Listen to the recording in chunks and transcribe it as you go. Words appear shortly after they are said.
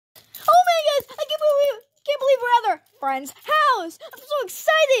our friend's house. I'm so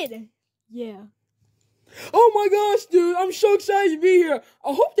excited. Yeah. Oh my gosh, dude, I'm so excited to be here.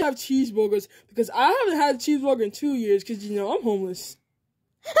 I hope they have cheeseburgers because I haven't had a cheeseburger in 2 years because, you know, I'm homeless.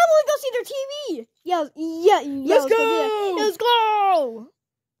 How about we go see their TV? Yeah. Let's go. Let's go.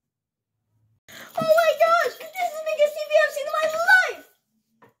 Oh my gosh, this is the biggest TV I've seen in my life.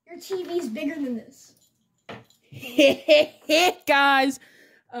 Your TV's bigger than this. Guys,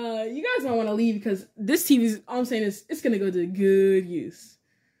 you guys don't want to leave because this TV's, all I'm saying is, it's going to go to good use.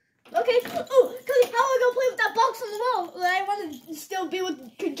 Okay. Oh, Cody, how do I go play with that box on the wall? I want to still be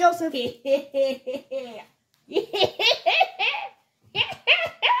with Joseph. Cody,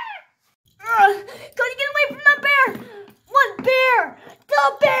 get away from that bear! What bear? The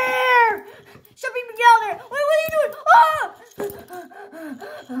bear! Stop me down there! Wait, what are you doing? Ah!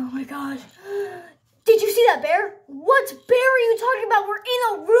 Oh my gosh. Did you see that bear? What bear are you talking about? We're in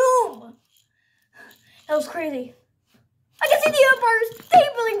a room! That was crazy. I can see the Empire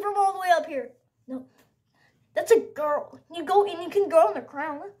stapling from all the way up here. No, that's a girl. You go in, you can go on the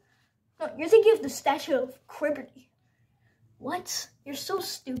crown. No, you're thinking of the Statue of Liberty. What? You're so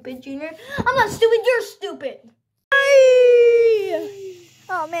stupid, Junior. I'm not stupid, you're stupid. Hey!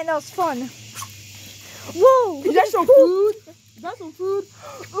 Oh man, that was fun. Whoa! Is that some food? Is that some food?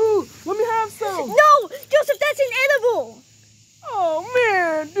 Ooh, let me have some. No! Joseph, that's inedible! Oh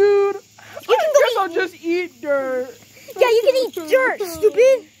man, dude. I'll just eat dirt. Yeah, you can eat dirt,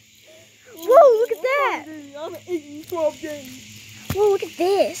 stupid. Whoa, look at that. I'm 8 in 12 days. Whoa, look at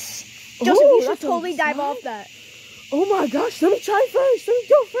this. Joseph, you should totally dive off that. Oh my gosh, let me try first. Let me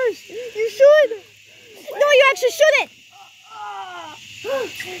go first. You should. No, you actually shouldn't.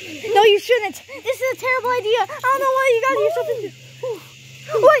 No, you shouldn't. This is a terrible idea. I don't know why you got yourself into.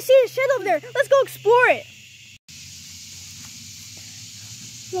 Oh, I see a shed over there. Let's go explore it.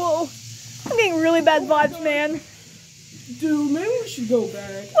 Whoa, I'm getting really bad vibes, man. Dude, maybe we should go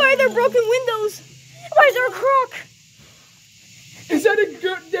back. Why are there broken windows? Why is there a crock? Is that a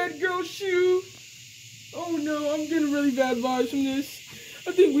dead girl's shoe? Oh no, I'm getting really bad vibes from this.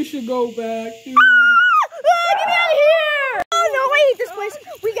 I think we should go back, dude. Get me out of here! Oh no, I hate this place.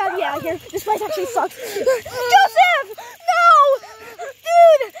 We gotta get out of here. This place actually sucks. Joseph! No!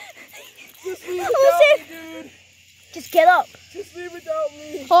 Dude! Just leave without me, dude. Just get up. Just leave without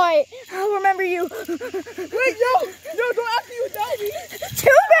me. Alright, I'll remember you. Wait, no, don't ask me without me.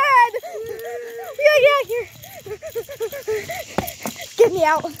 Too bad! We gotta get out of here. Get me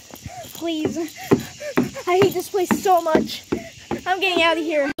out, please. I hate this place so much. I'm getting out of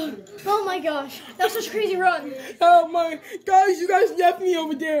here. Oh my gosh, that was such a crazy run. Oh my, guys, you guys left me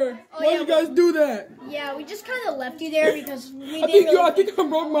over there. Why did you guys do that? Yeah, we just kind of left you there because we I think I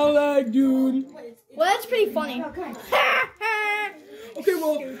broke my leg, dude. Well, that's pretty funny. Okay,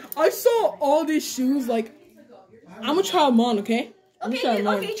 well, I saw all these shoes, like, I'm gonna try them on, okay? Okay, try one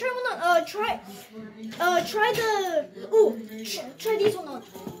on. Try these one on.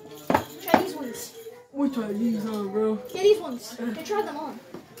 Try these ones. We try these on, bro. Yeah, these ones. Okay, try them on.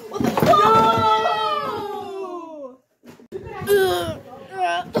 What the? No!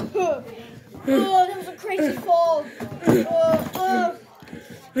 Oh, that was a crazy fall. Put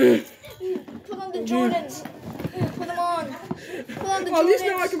on the Jordans. Put them on. Put on the Jordans. At least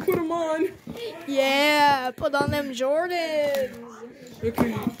now I can put them on. Yeah, put on them Jordans.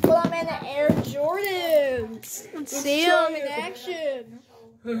 Okay. Put on the Air Jordans. Let's see them in action.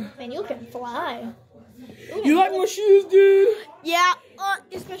 Man, you can fly. Ooh, you like my shoes, dude? Yeah,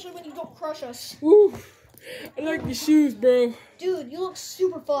 especially when you don't crush us. Ooh, I like the shoes, bro. Dude, you look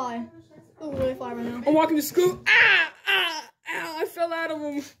super fly. You look really fly right now. I'm walking to school. Ow, I fell out of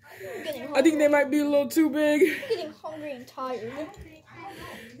them. I think they might be a little too big. I'm getting hungry and tired.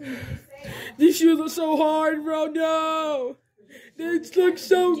 These shoes look so hard, bro. No. They look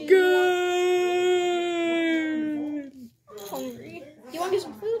so good. I'm hungry. You want to get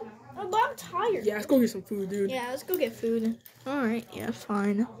some food? Oh, but I'm tired. Yeah, let's go get some food, dude. Yeah, let's go get food. Alright, yeah,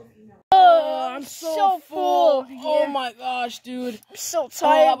 fine. Oh, I'm so full. Yeah. Oh my gosh, dude. I'm so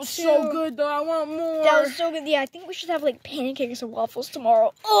tired. Oh, that was so good, though. I want more. That was so good. Yeah, I think we should have like pancakes and waffles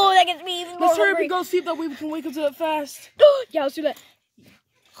tomorrow. Oh, that gets me even more Let's hurry up hungry. and go see if that way we can wake up to it fast. Yeah, let's do that.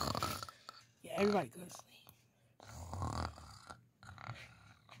 Yeah, everybody go to sleep.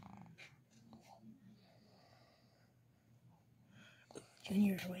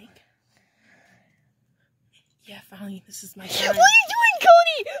 Junior's awake. Yeah, finally, this is my time. What are you doing,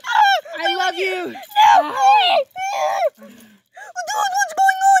 Cody? I love you. No, Cody! Dude, what's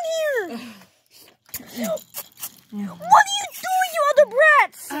going on here? What are you doing, you other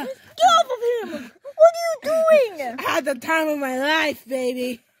brats? Get off of him! What are you doing? I had the time of my life,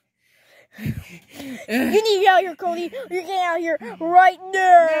 baby. You need to get out here, Cody. You're getting out here right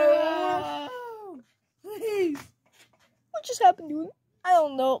now. No. Please. What just happened, dude? I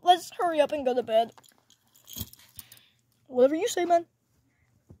don't know. Let's hurry up and go to bed. Whatever you say, man.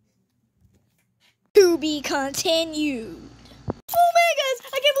 To be continued. Oh man, guys!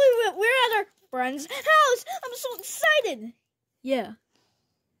 I can't believe it. We're at our friend's house. I'm so excited. Yeah.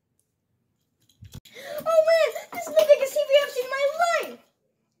 Oh man, this is the biggest TV I've seen in my life.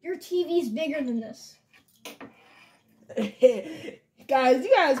 Your TV's bigger than this. Guys,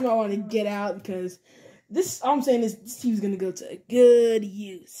 you guys might want to get out because all I'm saying is this TV's gonna go to a good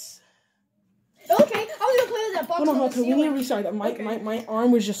use. Okay, I was gonna play with that box. Hold on, we need to restart that. My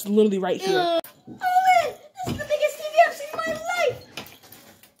arm was just literally right here. Oh man, this is the biggest TV I've seen in my life.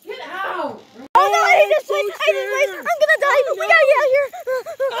 Get out! Oh no, I hate this place. I hate this place. I'm gonna die. We gotta get out of here.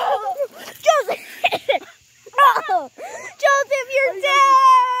 Joseph! Joseph, you're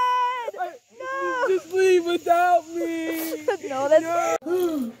dead! No! Just leave without me. No, that's...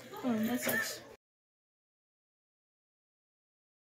 No. Oh, that sucks.